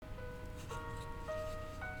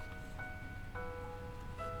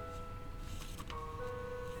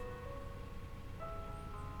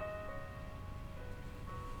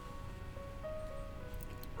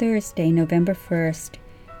Thursday, November 1st,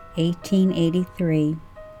 1883.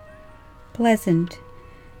 Pleasant.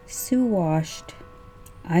 Sue washed.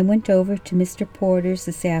 I went over to Mr. Porter's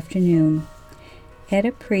this afternoon.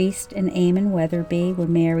 Etta Priest and Eamon Weatherby were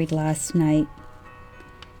married last night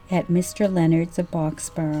at Mr. Leonard's of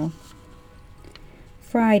Boxborough.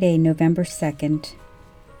 Friday, November 2nd.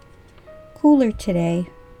 Cooler today.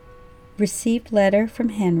 Received letter from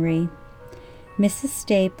Henry. Mrs.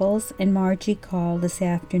 Staples and Margie called this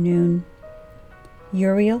afternoon.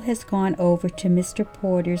 Uriel has gone over to Mr.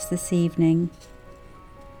 Porter's this evening.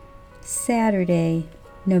 Saturday,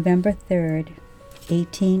 November 3rd,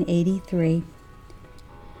 1883.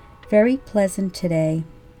 Very pleasant today.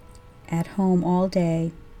 At home all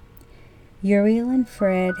day. Uriel and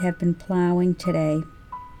Fred have been plowing today.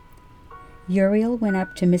 Uriel went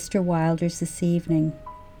up to Mr. Wilder's this evening.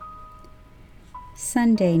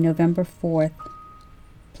 Sunday, November 4th.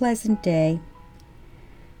 Pleasant day.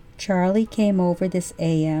 Charlie came over this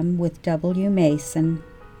a.m. with W. Mason.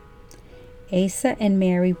 Asa and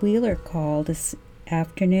Mary Wheeler called this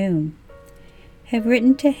afternoon. Have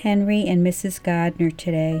written to Henry and Mrs. Gardner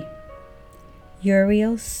today.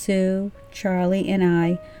 Uriel, Sue, Charlie, and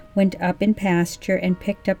I went up in pasture and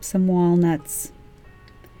picked up some walnuts.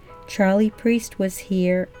 Charlie Priest was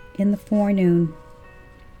here in the forenoon.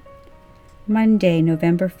 Monday,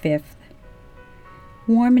 November 5th.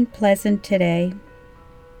 Warm and pleasant today.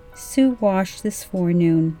 Sue washed this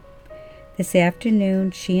forenoon. This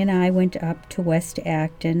afternoon she and I went up to West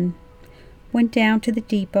Acton, went down to the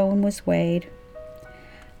depot and was weighed.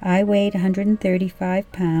 I weighed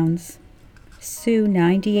 135 pounds. Sue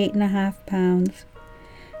 98.5 pounds.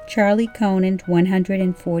 Charlie Conant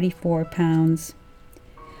 144 pounds.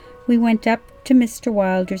 We went up to Mr.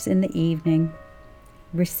 Wilder's in the evening.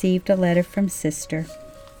 Received a letter from Sister.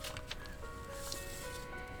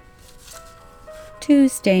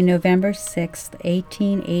 Tuesday, November 6th,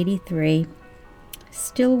 1883.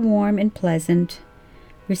 Still warm and pleasant.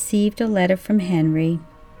 Received a letter from Henry.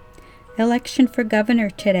 Election for governor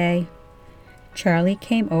today. Charlie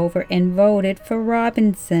came over and voted for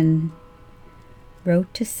Robinson.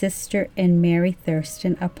 Wrote to Sister and Mary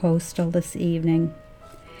Thurston a postal this evening.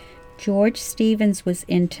 George Stevens was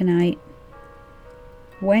in tonight.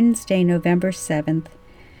 Wednesday, November 7th.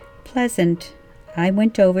 Pleasant. I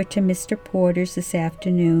went over to Mr. Porter's this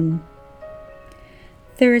afternoon.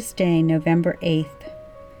 Thursday, November 8th.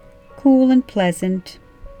 Cool and pleasant.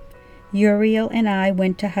 Uriel and I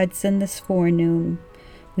went to Hudson this forenoon.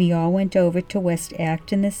 We all went over to West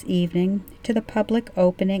Acton this evening to the public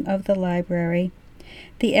opening of the library.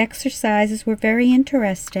 The exercises were very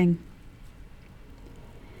interesting.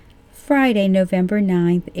 Friday, November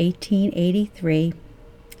 9th, 1883.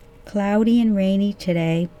 Cloudy and rainy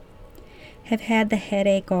today. Have had the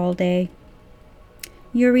headache all day.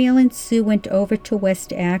 Uriel and Sue went over to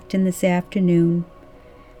West Acton this afternoon.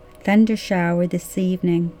 Thunder shower this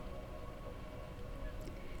evening.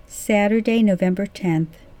 Saturday, November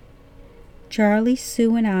 10th. Charlie,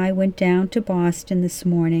 Sue, and I went down to Boston this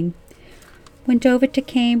morning. Went over to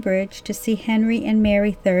Cambridge to see Henry and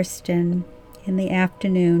Mary Thurston in the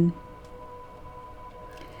afternoon.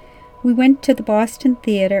 We went to the Boston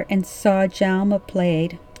Theater and saw Jalma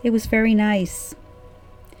played. It was very nice.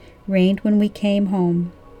 Rained when we came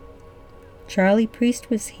home. Charlie Priest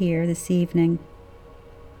was here this evening.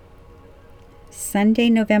 Sunday,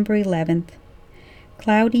 November 11th.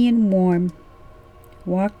 Cloudy and warm.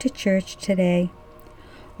 Walked to church today.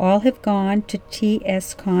 All have gone to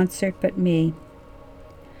T.S. concert but me.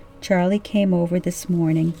 Charlie came over this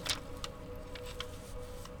morning.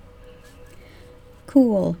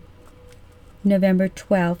 Cool. November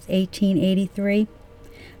 12th, 1883.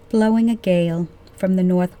 Blowing a gale from the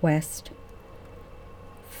northwest.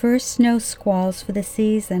 First snow squalls for the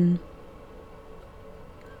season.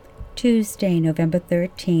 Tuesday, November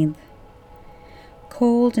 13th.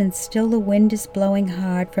 Cold and still the wind is blowing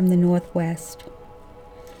hard from the northwest.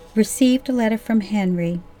 Received a letter from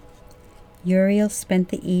Henry. Uriel spent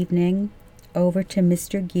the evening over to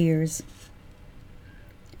Mr. Gears.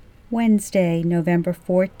 Wednesday, November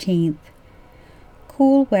 14th.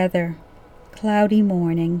 Cool weather. Cloudy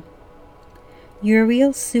morning.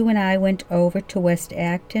 Uriel, Sue, and I went over to West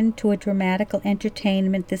Acton to a dramatical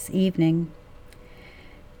entertainment this evening.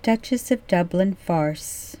 Duchess of Dublin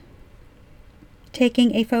farce.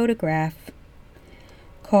 Taking a photograph.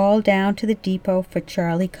 Call down to the depot for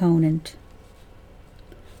Charlie Conant.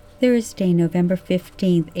 Thursday, November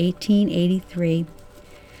 15th, 1883.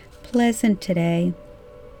 Pleasant today.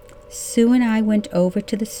 Sue and I went over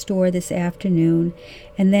to the store this afternoon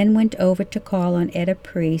and then went over to call on Etta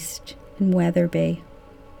Priest and Weatherby.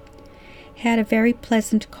 Had a very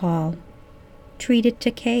pleasant call. Treated to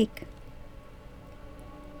cake.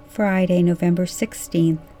 Friday, November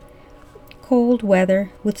 16th. Cold weather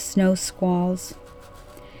with snow squalls.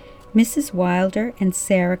 Mrs. Wilder and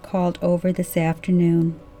Sarah called over this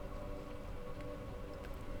afternoon.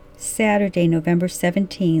 Saturday, November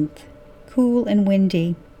 17th. Cool and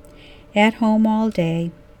windy. At home all day.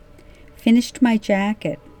 Finished my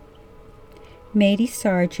jacket. Matey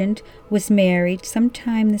Sargent was married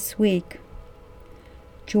sometime this week.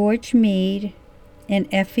 George Meade and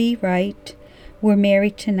Effie Wright were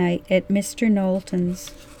married tonight at Mr.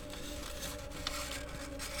 Knowlton's.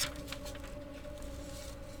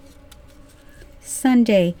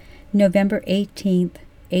 Sunday, November 18th,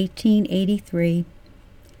 1883.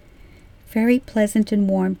 Very pleasant and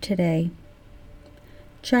warm today.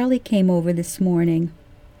 Charlie came over this morning.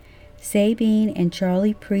 Sabine and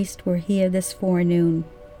Charlie Priest were here this forenoon.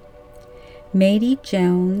 Matey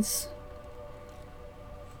Jones,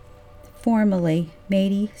 formerly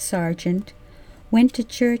Matey Sargent, went to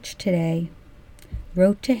church today.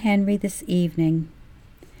 Wrote to Henry this evening.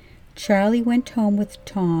 Charlie went home with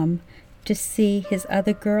Tom to see his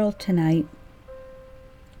other girl tonight.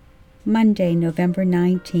 Monday, November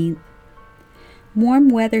 19th. Warm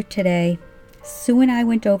weather today. Sue and I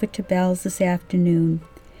went over to Bell's this afternoon.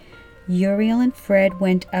 Uriel and Fred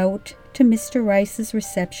went out to Mr. Rice's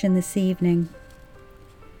reception this evening.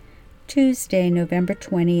 Tuesday, November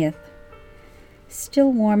 20th.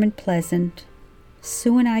 Still warm and pleasant.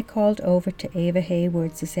 Sue and I called over to Ava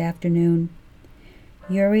Hayward's this afternoon.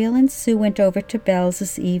 Uriel and Sue went over to Bell's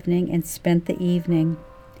this evening and spent the evening.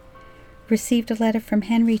 Received a letter from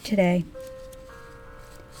Henry today.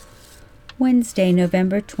 Wednesday,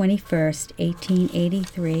 November 21st,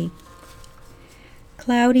 1883.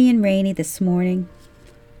 Cloudy and rainy this morning.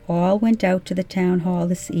 All went out to the town hall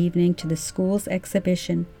this evening to the school's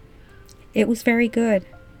exhibition. It was very good.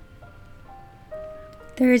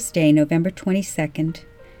 Thursday, November 22nd.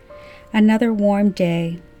 Another warm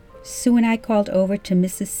day. Sue and I called over to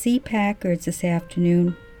Mrs. C. Packard's this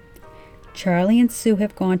afternoon. Charlie and Sue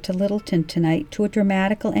have gone to Littleton tonight to a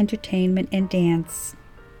dramatical entertainment and dance.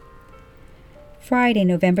 Friday,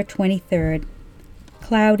 November 23rd.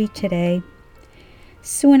 Cloudy today.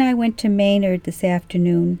 Sue and I went to Maynard this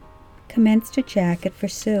afternoon. Commenced a jacket for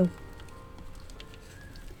Sue.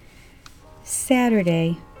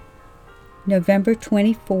 Saturday, November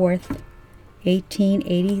 24th,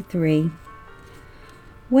 1883.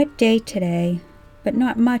 Wet day today, but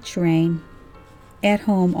not much rain. At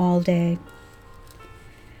home all day.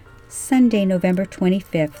 Sunday, November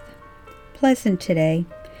 25th. Pleasant today.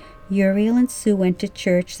 Uriel and Sue went to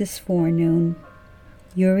church this forenoon.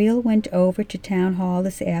 Uriel went over to town hall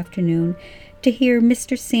this afternoon to hear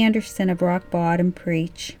Mr. Sanderson of Rock Bottom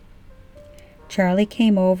preach. Charlie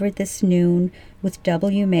came over this noon with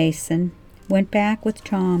W. Mason, went back with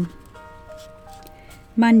Tom.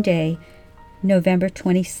 Monday, November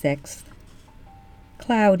 26th.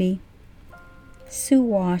 Cloudy. Sue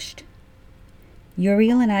washed.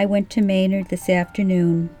 Uriel and I went to Maynard this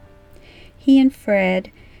afternoon. He and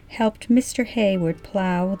Fred helped Mr. Hayward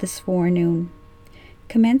plow this forenoon.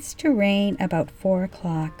 Commenced to rain about 4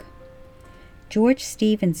 o'clock. George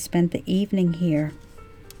Stevens spent the evening here.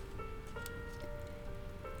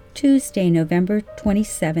 Tuesday, November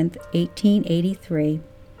 27th, 1883.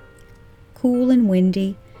 Cool and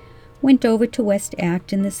windy. Went over to West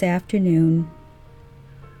Acton this afternoon.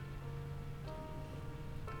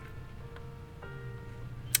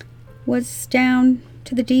 Was down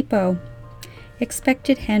to the depot.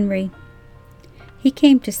 Expected Henry. He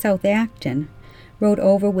came to South Acton. Rode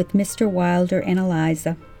over with Mr. Wilder and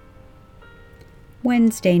Eliza.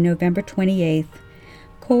 Wednesday, November 28th.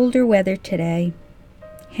 Colder weather today.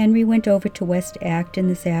 Henry went over to West Acton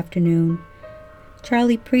this afternoon.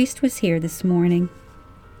 Charlie Priest was here this morning.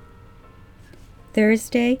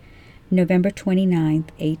 Thursday, November 29th,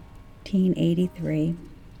 1883.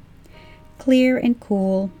 Clear and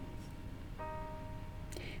cool.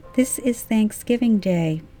 This is Thanksgiving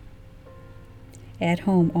Day. At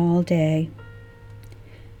home all day.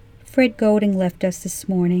 Fred Goding left us this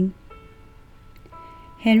morning.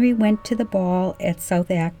 Henry went to the ball at South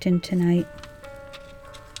Acton tonight.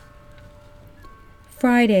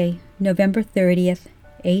 Friday, November 30th,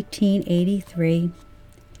 1883.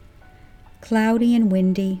 Cloudy and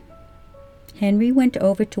windy. Henry went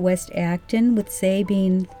over to West Acton with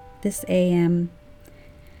Sabine this a.m.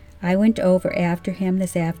 I went over after him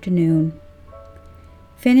this afternoon.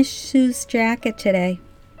 Finished Sue's jacket today.